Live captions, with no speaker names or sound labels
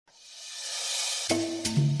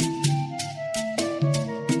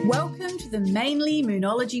the Mainly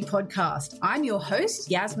Moonology podcast. I'm your host,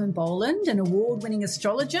 Yasmin Boland, an award-winning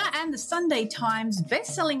astrologer and the Sunday Times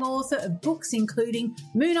best-selling author of books including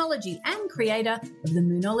Moonology and creator of the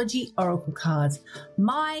Moonology Oracle cards.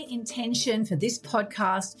 My intention for this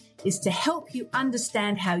podcast is to help you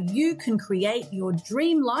understand how you can create your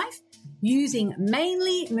dream life using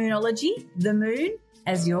mainly Moonology, the moon,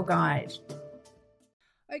 as your guide.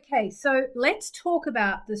 Okay, so let's talk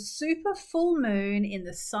about the super full moon in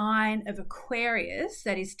the sign of Aquarius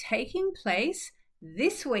that is taking place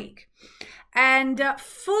this week. And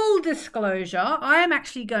full disclosure, I am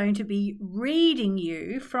actually going to be reading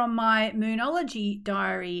you from my Moonology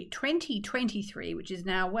Diary 2023, which is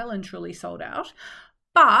now well and truly sold out.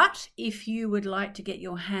 But if you would like to get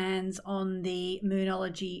your hands on the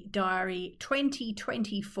Moonology Diary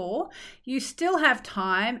 2024, you still have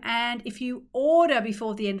time. And if you order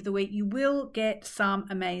before the end of the week, you will get some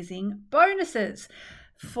amazing bonuses.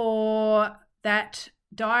 For that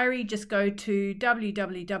diary, just go to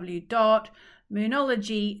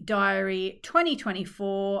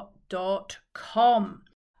www.moonologydiary2024.com.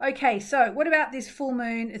 Okay, so what about this full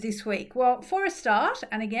moon this week? Well, for a start,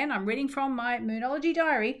 and again, I'm reading from my Moonology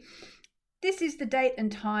Diary, this is the date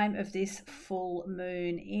and time of this full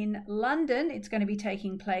moon. In London, it's going to be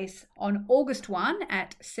taking place on August 1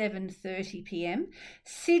 at 7:30 p.m.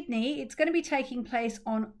 Sydney, it's going to be taking place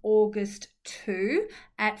on August 2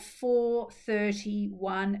 at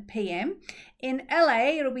 4:31 p.m. In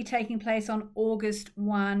LA, it'll be taking place on August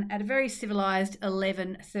 1 at a very civilized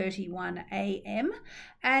 11:31 a.m.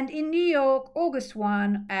 And in New York, August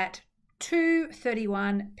 1 at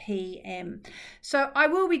 2:31 p.m. So I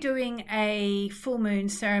will be doing a full moon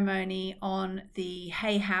ceremony on the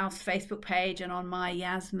Hay House Facebook page and on my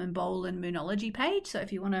Yasmin Boland Moonology page. So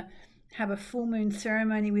if you want to have a full moon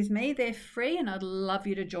ceremony with me, they're free and I'd love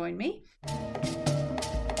you to join me.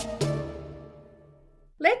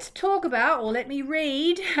 Let's talk about, or let me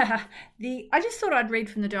read, I just thought I'd read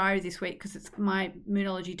from the diary this week because it's my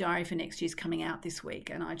Moonology Diary for next year's coming out this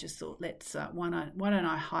week. And I just thought, why don't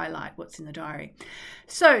I highlight what's in the diary?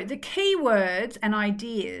 So the key words and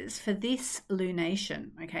ideas for this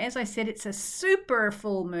lunation, okay, as I said, it's a super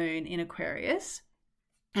full moon in Aquarius.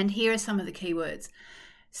 And here are some of the key words.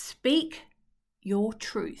 Speak your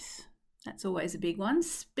truth. That's always a big one.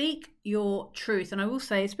 Speak your truth. And I will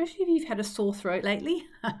say, especially if you've had a sore throat lately,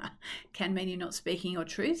 can mean you're not speaking your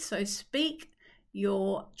truth. So speak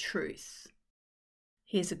your truth.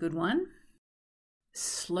 Here's a good one.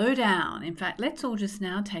 Slow down. In fact, let's all just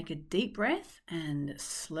now take a deep breath and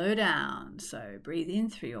slow down. So breathe in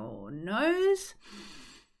through your nose.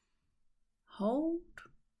 Hold.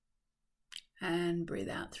 And breathe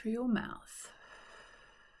out through your mouth.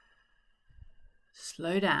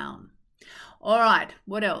 Slow down. All right,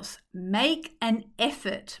 what else? Make an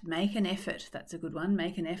effort. Make an effort. That's a good one.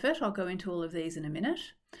 Make an effort. I'll go into all of these in a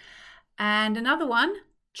minute. And another one,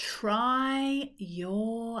 try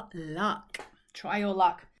your luck. Try your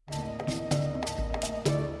luck.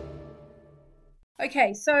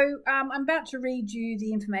 Okay, so I'm about to read you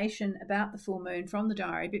the information about the full moon from the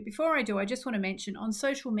diary. But before I do, I just want to mention on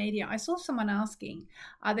social media, I saw someone asking,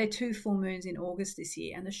 are there 2 full moons in August this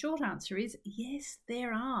year? And the short answer is, yes,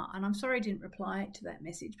 there are. And I'm sorry I didn't reply to that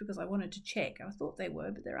message because I wanted to check. I thought there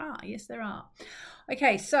were, but there are. Yes, there are.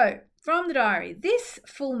 Okay, so from the diary, this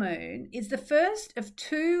full moon is the first of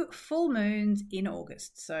 2 full moons in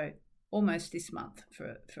August. So almost this month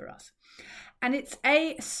for us. And it's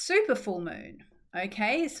a super full moon.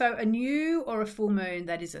 Okay, so a new or a full moon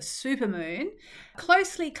that is a super moon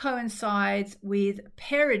closely coincides with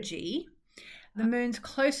perigee, the moon's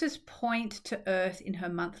closest point to Earth in her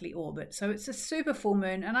monthly orbit. So it's a super full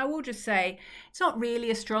moon. And I will just say, it's not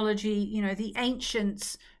really astrology. You know, the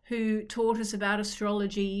ancients who taught us about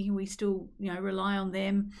astrology, we still, rely on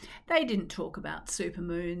them. They didn't talk about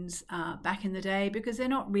supermoons back in the day because they're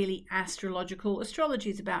not really astrological. Astrology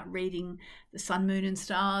is about reading the sun, moon and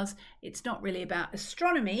stars. It's not really about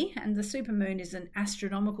astronomy, and the supermoon is an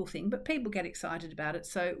astronomical thing, but people get excited about it,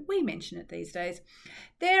 so we mention it these days.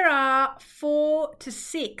 There are 4 to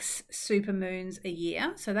 6 supermoons a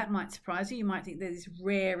year, so that might surprise you. You might think they're this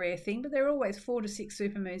rare thing, but there are always 4 to 6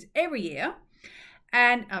 supermoons every year.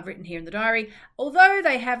 And I've written here in the diary, although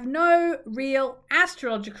they have no real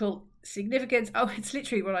astrological significance, it's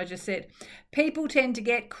literally what I just said, people tend to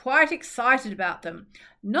get quite excited about them,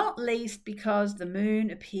 not least because the moon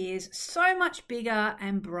appears so much bigger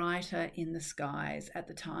and brighter in the skies at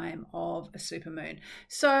the time of a supermoon.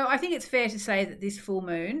 So I think it's fair to say that this full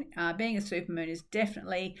moon, being a supermoon, is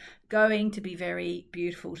definitely going to be very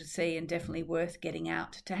beautiful to see and definitely worth getting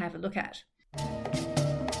out to have a look at.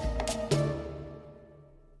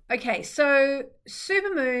 Okay, so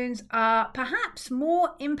supermoons are perhaps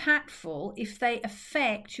more impactful if they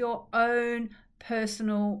affect your own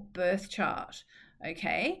personal birth chart.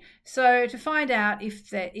 Okay, so to find out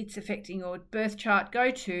if it's affecting your birth chart,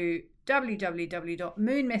 go to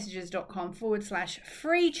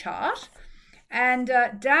www.moonmessages.com/free chart and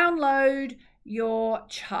download your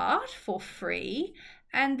chart for free,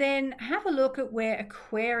 and then have a look at where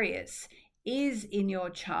Aquarius is in your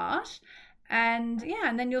chart. And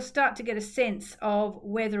then you'll start to get a sense of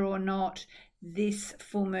whether or not this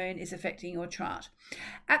full moon is affecting your chart.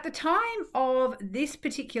 At the time of this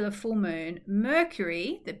particular full moon,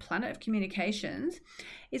 Mercury, the planet of communications,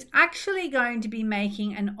 is actually going to be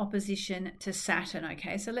making an opposition to Saturn.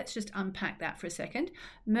 Okay, so let's just unpack that for a second.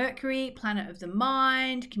 Mercury, planet of the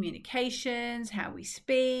mind, communications, how we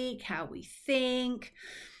speak, how we think.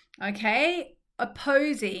 Okay,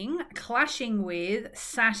 clashing with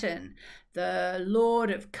Saturn, the lord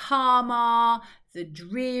of karma, the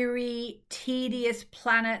dreary, tedious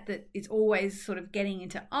planet that is always sort of getting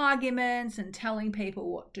into arguments and telling people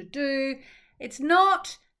what to do. It's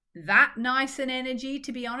not that nice an energy,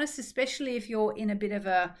 to be honest, especially if you're in a bit of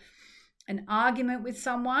an argument with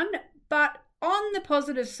someone. But on the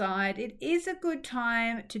positive side, it is a good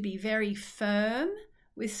time to be very firm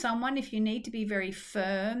with someone if you need to be very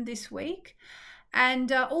firm this week.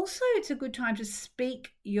 And also it's a good time to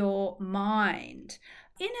speak your mind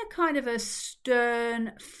in a kind of a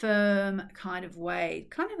stern, firm kind of way.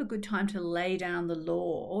 Kind of a good time to lay down the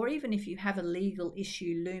law, or even if you have a legal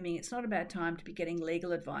issue looming, it's not a bad time to be getting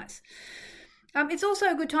legal advice. It's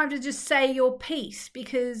also a good time to just say your piece,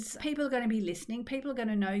 because people are going to be listening. People are going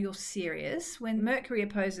to know you're serious. When Mercury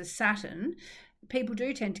opposes Saturn, people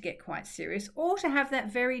do tend to get quite serious, or to have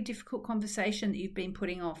that very difficult conversation that you've been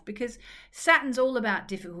putting off, because Saturn's all about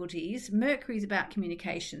difficulties, Mercury's about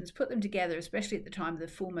communications. Put them together, especially at the time of the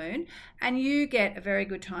full moon, and you get a very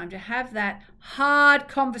good time to have that hard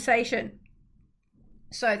conversation.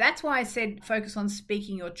 So that's why I said focus on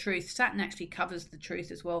speaking your truth. Saturn actually covers the truth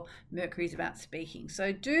as well. Mercury's about speaking.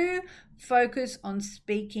 So do focus on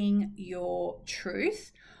speaking your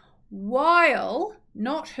truth while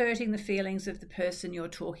not hurting the feelings of the person you're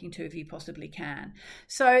talking to if you possibly can.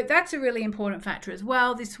 So that's a really important factor as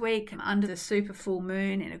well this week under the super full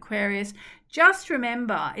moon in Aquarius. Just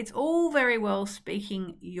remember, it's all very well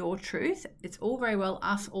speaking your truth. It's all very well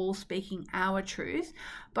us all speaking our truth.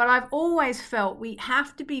 But I've always felt we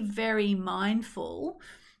have to be very mindful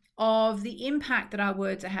of the impact that our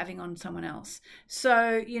words are having on someone else.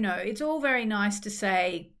 So, it's all very nice to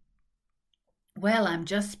say, well, I'm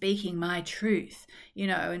just speaking my truth,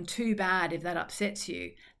 and too bad if that upsets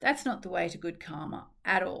you. That's not the way to good karma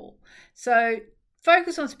at all. So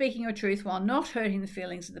focus on speaking your truth while not hurting the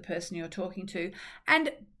feelings of the person you're talking to.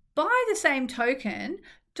 And by the same token,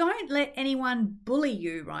 don't let anyone bully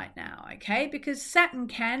you right now, okay? Because Saturn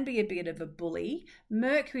can be a bit of a bully.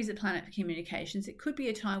 Mercury's a planet for communications. It could be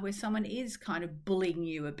a time where someone is kind of bullying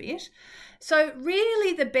you a bit. So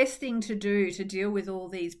really the best thing to do to deal with all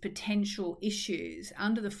these potential issues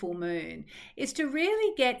under the full moon is to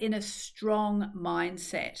really get in a strong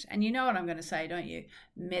mindset. And you know what I'm going to say, don't you?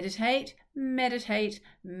 Meditate, meditate,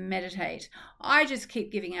 meditate. I just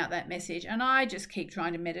keep giving out that message, and I just keep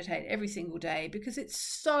trying to meditate every single day because it's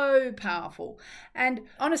so powerful. And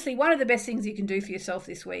honestly, one of the best things you can do for yourself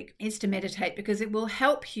this week is to meditate, because it will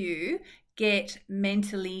help you get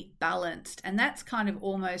mentally balanced. And that's kind of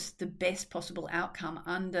almost the best possible outcome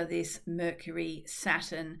under this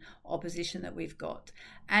Mercury-Saturn opposition that we've got.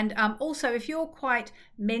 And also, if you're quite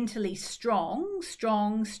mentally strong,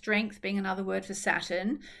 strength being another word for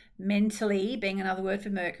Saturn, mentally being another word for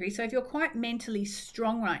Mercury. So if you're quite mentally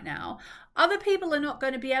strong right now, other people are not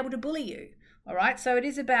going to be able to bully you. All right, so it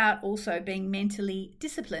is about also being mentally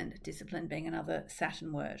disciplined, discipline being another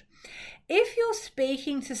Saturn word. If you're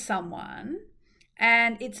speaking to someone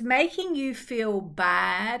and it's making you feel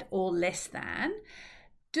bad or less than,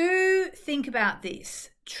 do think about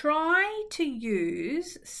this. Try to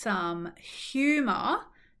use some humor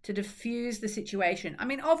to diffuse the situation. I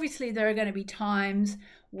mean, obviously there are going to be times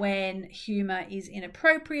when humor is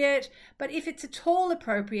inappropriate, but if it's at all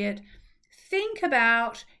appropriate, think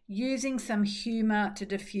about using some humor to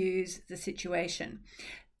diffuse the situation.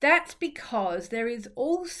 That's because there is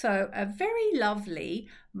also a very lovely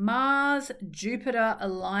Mars-Jupiter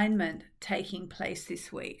alignment taking place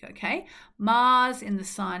this week, okay? Mars in the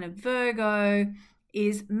sign of Virgo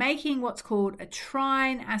is making what's called a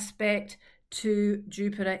trine aspect to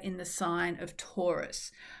Jupiter in the sign of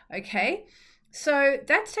Taurus, okay? So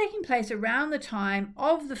that's taking place around the time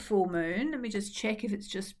of the full moon. Let me just check if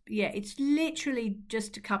it's literally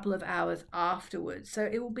just a couple of hours afterwards. So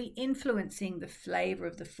it will be influencing the flavor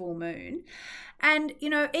of the full moon. And,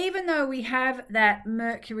 even though we have that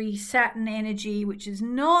Mercury Saturn energy, which is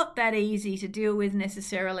not that easy to deal with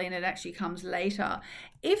necessarily, and it actually comes later,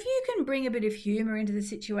 if you can bring a bit of humor into the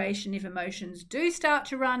situation, if emotions do start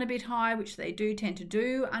to run a bit high, which they do tend to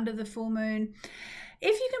do under the full moon,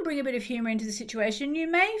 if you can bring a bit of humor into the situation, you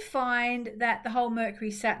may find that the whole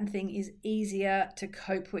Mercury-Saturn thing is easier to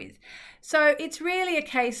cope with. So it's really a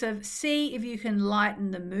case of see if you can lighten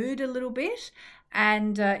the mood a little bit,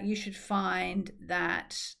 and you should find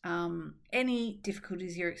that any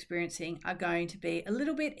difficulties you're experiencing are going to be a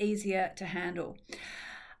little bit easier to handle.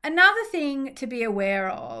 Another thing to be aware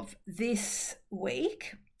of this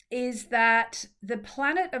week is that the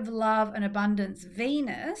planet of love and abundance,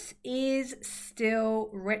 Venus, is still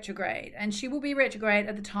retrograde, and she will be retrograde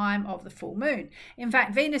at the time of the full moon. In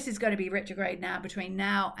fact, Venus is going to be retrograde now between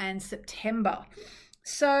now and September.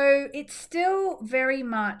 So it's still very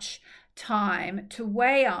much time to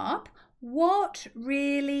weigh up what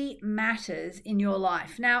really matters in your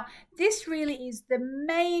life. Now, this really is the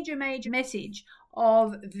major message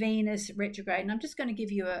of Venus retrograde, and I'm just going to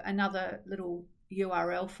give you another little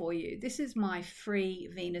URL for you. This is my free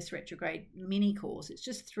Venus retrograde mini course. It's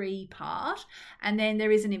just 3-part, and then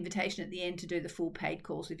there is an invitation at the end to do the full paid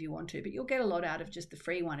course if you want to, but you'll get a lot out of just the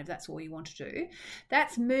free one if that's all you want to do.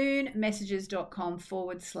 That's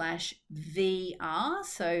moonmessages.com/VR,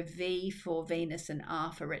 so V for Venus and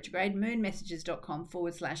R for retrograde,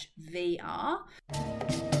 moonmessages.com/VR.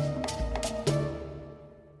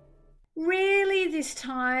 Really, this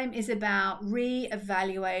time is about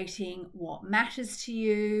re-evaluating what matters to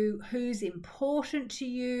you, who's important to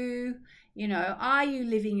you. Are you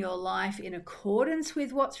living your life in accordance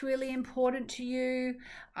with what's really important to you?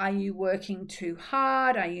 Are you working too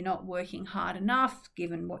hard? Are you not working hard enough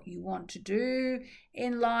given what you want to do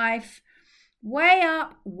in life? Weigh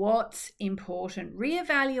up what's important,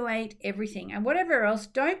 re-evaluate everything, and whatever else,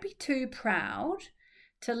 don't be too proud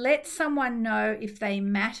to let someone know if they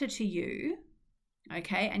matter to you,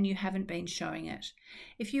 okay, and you haven't been showing it.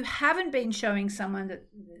 If you haven't been showing someone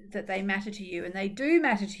that they matter to you and they do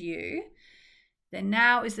matter to you, then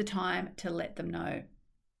now is the time to let them know.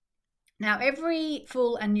 Now, every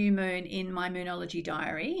full and new moon in my Moonology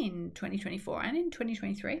diary in 2024 and in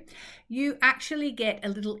 2023, you actually get a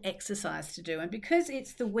little exercise to do. And because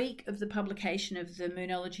it's the week of the publication of the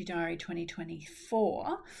Moonology diary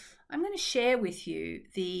 2024, I'm going to share with you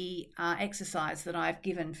the exercise that I've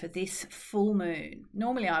given for this full moon.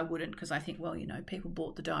 Normally I wouldn't, because I think, well, people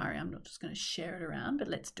bought the diary. I'm not just going to share it around, but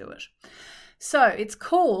let's do it. So it's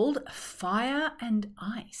called Fire and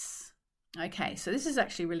Ice. Okay, so this is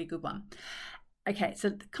actually a really good one. Okay,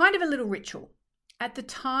 so kind of a little ritual. At the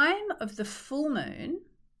time of the full moon,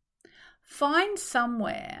 find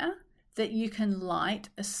somewhere that you can light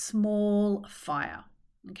a small fire,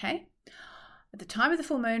 okay? At the time of the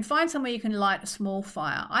full moon, find somewhere you can light a small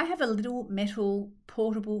fire. I have a little metal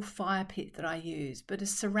portable fire pit that I use, but a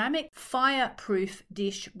ceramic fireproof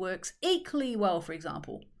dish works equally well, for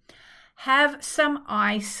example. Have some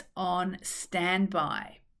ice on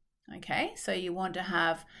standby. Okay, so you want to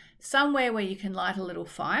have somewhere where you can light a little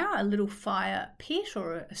fire pit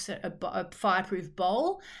or a fireproof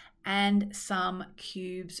bowl, and some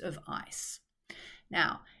cubes of ice.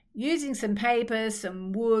 Now, using some paper,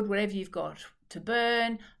 some wood, whatever you've got to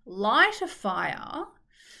burn, light a fire,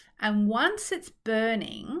 and once it's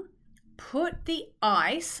burning, put the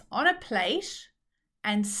ice on a plate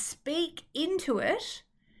and speak into it,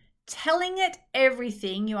 telling it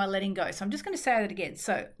everything you are letting go. So I'm just going to say that again.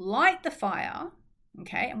 So light the fire,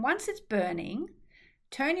 okay, and once it's burning,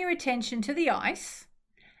 turn your attention to the ice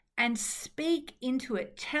and speak into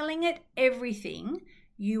it, telling it everything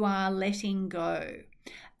you are letting go.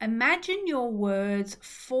 Imagine your words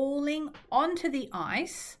falling onto the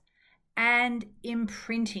ice and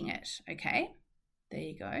imprinting it, okay? There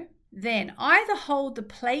you go. Then either hold the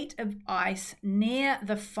plate of ice near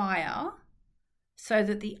the fire so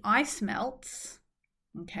that the ice melts,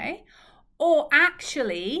 okay? Or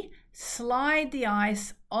actually slide the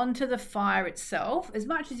ice onto the fire itself as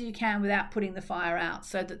much as you can without putting the fire out,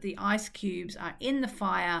 so that the ice cubes are in the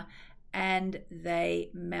fire and they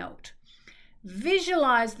melt.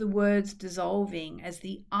 Visualize the words dissolving as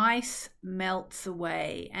the ice melts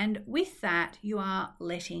away, and with that you are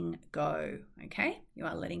letting go, okay? You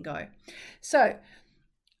are letting go. So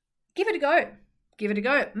give it a go. Give it a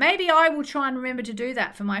go. Maybe I will try and remember to do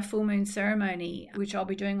that for my full moon ceremony, which I'll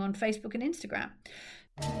be doing on Facebook and Instagram.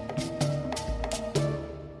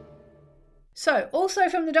 So also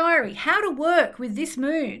from the diary, how to work with this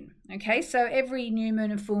moon. Okay, so every new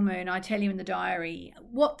moon and full moon, I tell you in the diary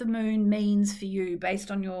what the moon means for you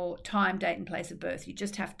based on your time, date, and place of birth. You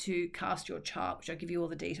just have to cast your chart, which I'll give you all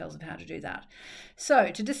the details of how to do that.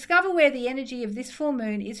 So to discover where the energy of this full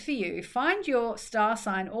moon is for you, find your star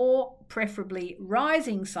sign or preferably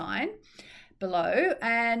rising sign below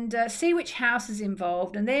and see which house is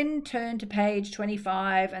involved, and then turn to page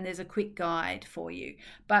 25 and there's a quick guide for you.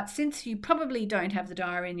 But since you probably don't have the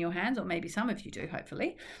diary in your hands, or maybe some of you do,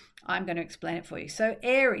 hopefully, I'm going to explain it for you. So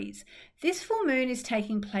Aries, this full moon is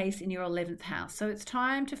taking place in your 11th house. So it's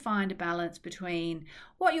time to find a balance between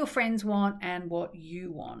what your friends want and what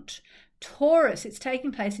you want. Taurus, it's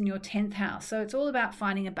taking place in your 10th house. So it's all about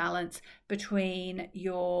finding a balance between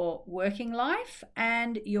your working life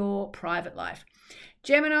and your private life.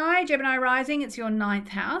 Gemini rising, it's your 9th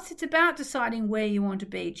house. It's about deciding where you want to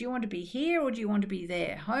be. Do you want to be here or do you want to be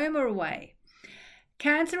there? Home or away?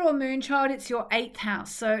 Cancer or Moonchild, it's your 8th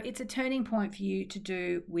house. So it's a turning point for you to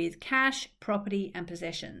do with cash, property, and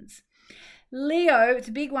possessions. Leo, it's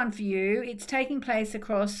a big one for you. It's taking place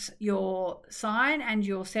across your sign and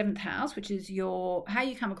your 7th house, which is your how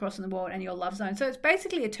you come across in the world and your love zone. So it's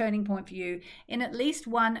basically a turning point for you in at least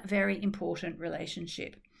one very important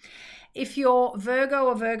relationship. If you're Virgo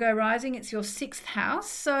or Virgo rising, it's your 6th house.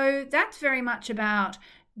 So that's very much about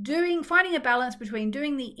finding a balance between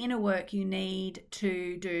doing the inner work you need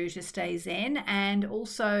to do to stay zen and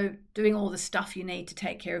also doing all the stuff you need to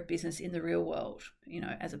take care of business in the real world,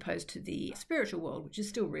 as opposed to the spiritual world, which is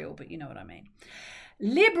still real, but you know what I mean.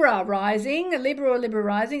 Libra rising,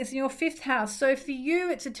 it's in your 5th house. So for you,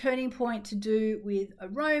 it's a turning point to do with a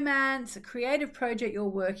romance, a creative project you're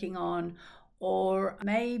working on, or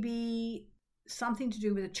maybe something to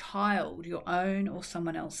do with a child, your own or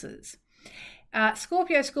someone else's.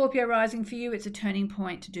 Scorpio rising, for you, it's a turning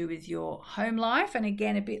point to do with your home life. And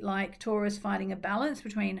again, a bit like Taurus, finding a balance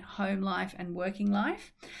between home life and working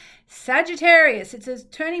life. Sagittarius, it's a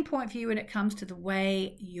turning point for you when it comes to the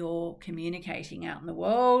way you're communicating out in the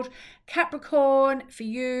world. Capricorn, for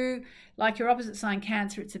you, like your opposite sign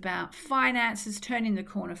Cancer, it's about finances, turning the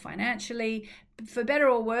corner financially. For better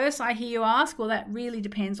or worse, I hear you ask, well, that really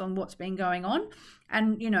depends on what's been going on.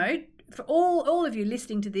 And, for all of you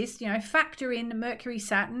listening to this, factor in Mercury,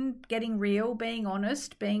 Saturn, getting real, being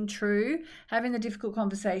honest, being true, having the difficult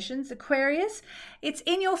conversations. Aquarius, it's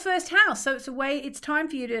in your 1st house. So it's time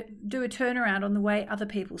for you to do a turnaround on the way other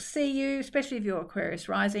people see you, especially if you're Aquarius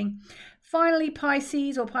rising. Finally,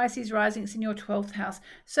 Pisces or Pisces rising, it's in your 12th house.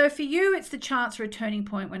 So for you, it's the chance for a turning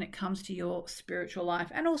point when it comes to your spiritual life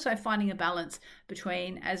and also finding a balance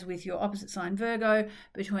between, as with your opposite sign Virgo,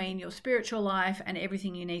 between your spiritual life and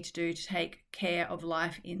everything you need to do to take care of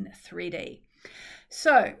life in 3D.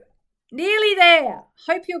 So nearly there.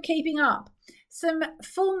 Hope you're keeping up. Some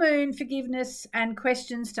full moon forgiveness and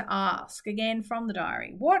questions to ask, again from the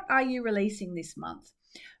diary. What are you releasing this month?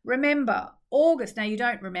 Remember, August, now you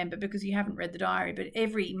don't remember because you haven't read the diary, but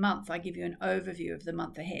every month I give you an overview of the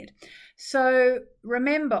month ahead. So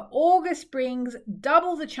remember, August brings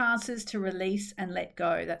double the chances to release and let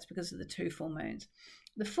go. That's because of the 2 full moons.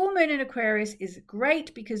 The full moon in Aquarius is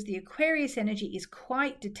great because the Aquarius energy is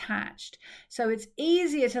quite detached. So it's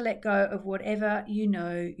easier to let go of whatever you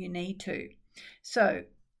know you need to. So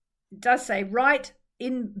it does say right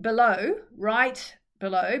below,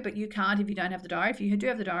 but you can't if you don't have the diary. If you do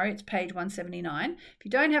have the diary, it's page 179. If you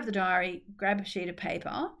don't have the diary, grab a sheet of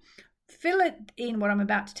paper, fill it in what I'm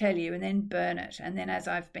about to tell you, and then burn it. And then, as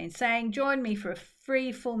I've been saying, join me for a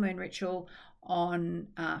free full moon ritual on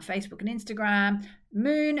Facebook and Instagram,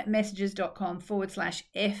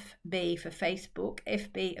 moonmessages.com/FB for Facebook.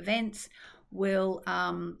 FB events will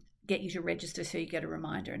get you to register so you get a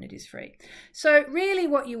reminder, and it is free. So really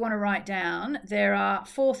what you want to write down, there are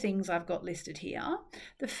 4 things I've got listed here.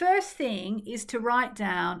 The first thing is to write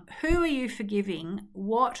down, who are you forgiving?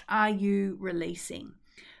 What are you releasing?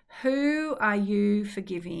 Who are you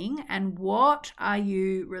forgiving and what are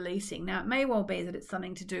you releasing? Now, it may well be that it's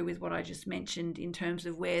something to do with what I just mentioned in terms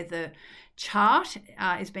of where the chart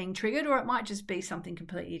is being triggered, or it might just be something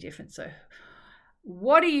completely different. So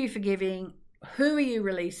what are you forgiving? Who are you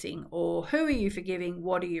releasing? Or who are you forgiving?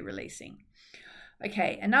 What are you releasing?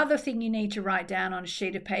 Okay, another thing you need to write down on a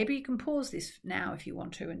sheet of paper, you can pause this now if you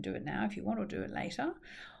want to and do it now if you want, or do it later.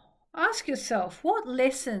 Ask yourself, what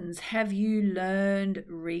lessons have you learned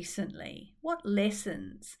recently? What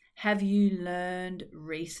lessons have you learned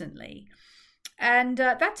recently? And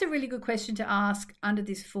that's a really good question to ask under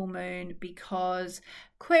this full moon, because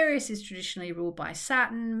Aquarius is traditionally ruled by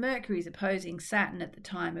Saturn. Mercury is opposing Saturn at the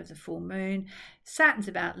time of the full moon. Saturn's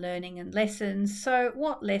about learning and lessons. So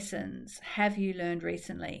what lessons have you learned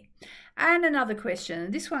recently? And another question,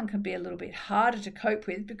 and this one can be a little bit harder to cope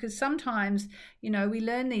with, because sometimes, we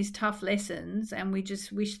learn these tough lessons and we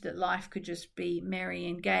just wish that life could just be merry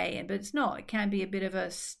and gay, but it's not. It can be a bit of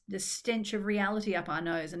the stench of reality up our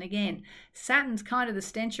nose. And again, Saturn's kind of the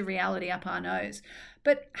stench of reality up our nose.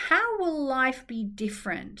 But how will life be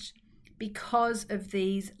different because of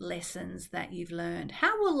these lessons that you've learned?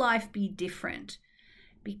 How will life be different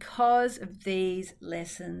because of these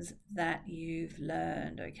lessons that you've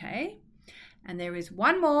learned? Okay. And there is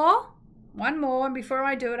one more. And before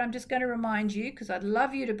I do it, I'm just going to remind you, because I'd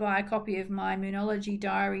love you to buy a copy of my Moonology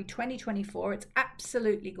Diary 2024. It's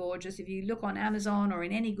absolutely gorgeous. If you look on Amazon or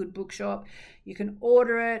in any good bookshop, you can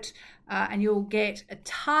order it and you'll get a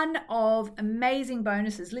ton of amazing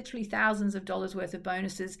bonuses, literally thousands of dollars worth of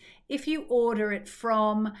bonuses, if you order it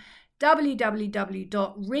from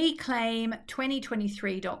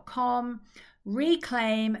www.reclaim2023.com.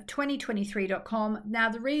 reclaim2023.com. Now,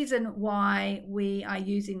 the reason why we are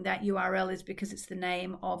using that URL is because it's the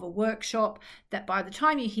name of a workshop that by the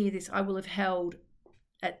time you hear this, I will have held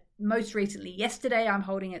at most recently yesterday. I'm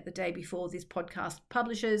holding it the day before this podcast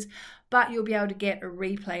publishes, but you'll be able to get a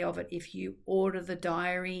replay of it if you order the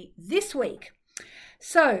diary this week.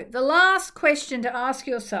 So the last question to ask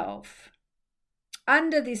yourself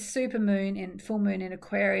under this super moon and full moon in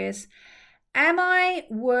Aquarius: am I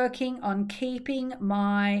working on keeping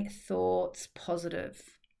my thoughts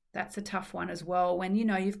positive? That's a tough one as well. When,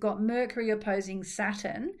 you've got Mercury opposing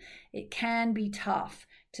Saturn, it can be tough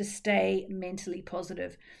to stay mentally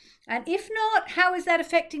positive. And if not, how is that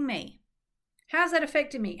affecting me? How's that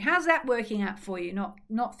affecting me? How's that working out for you,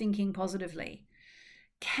 not thinking positively?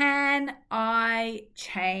 Can I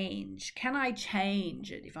change? Can I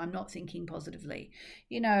change it if I'm not thinking positively?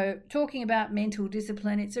 Talking about mental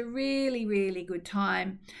discipline, it's a really, really good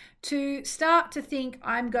time to start to think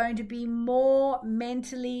I'm going to be more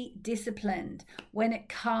mentally disciplined when it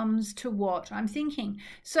comes to what I'm thinking.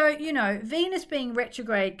 So, Venus being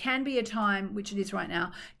retrograde can be a time, which it is right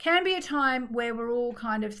now, can be a time where we're all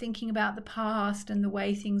kind of thinking about the past and the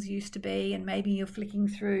way things used to be, and maybe you're flicking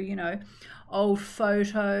through, old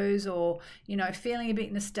photos, or feeling a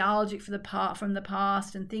bit nostalgic from the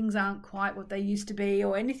past, and things aren't quite what they used to be,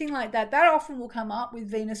 or anything like that. That often will come up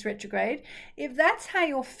with Venus retrograde. If that's how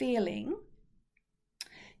you're feeling,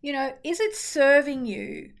 is it serving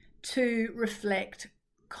you to reflect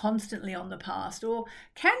constantly on the past? Or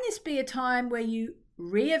can this be a time where you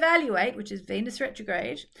reevaluate, which is Venus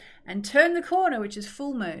retrograde, and turn the corner, which is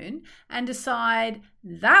full moon, and decide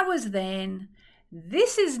that was then,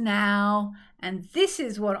 this is now, and this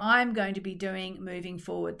is what I'm going to be doing moving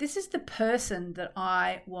forward. This is the person that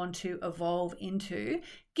I want to evolve into,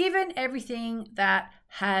 given everything that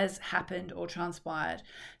has happened or transpired.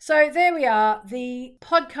 So there we are, the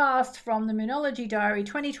podcast from the Moonology Diary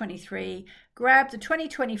 2023. Grab the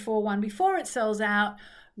 2024 one before it sells out.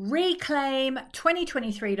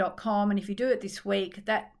 Reclaim2023.com. And if you do it this week,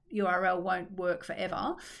 that URL won't work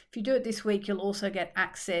forever. If you do it this week, you'll also get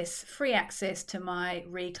free access to my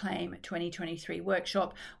Reclaim 2023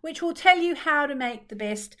 workshop, which will tell you how to make the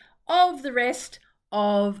best of the rest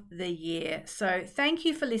of the year. So thank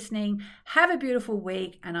you for listening. Have a beautiful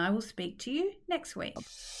week, and I will speak to you next week.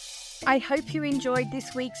 I hope you enjoyed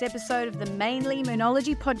this week's episode of the Mainly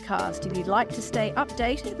Moonology podcast. If you'd like to stay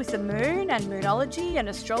updated with the moon and moonology and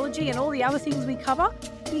astrology and all the other things we cover,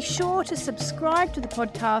 be sure to subscribe to the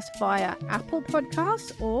podcast via Apple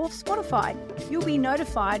Podcasts or Spotify. You'll be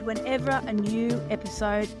notified whenever a new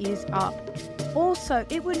episode is up. Also,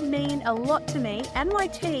 it would mean a lot to me and my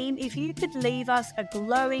team if you could leave us a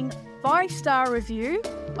glowing 5-star review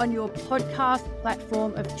on your podcast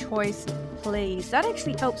platform of choice, please. That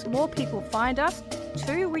actually helps more people find us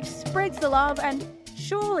too, which spreads the love and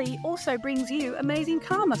surely also brings you amazing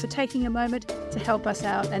karma for taking a moment to help us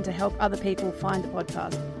out and to help other people find the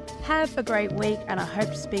podcast. Have a great week, and I hope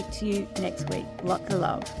to speak to you next week. Lots of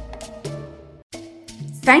love.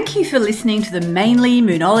 Thank you for listening to the Mainly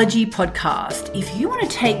Moonology podcast. If you want to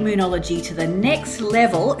take Moonology to the next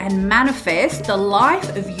level and manifest the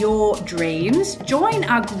life of your dreams, join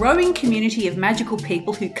our growing community of magical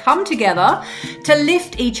people who come together to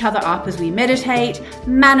lift each other up as we meditate,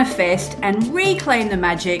 manifest, and reclaim the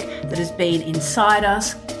magic that has been inside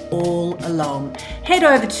us all along. Head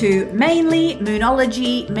over to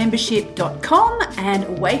mainlymoonologymembership.com and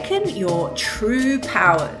awaken your true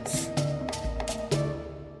powers.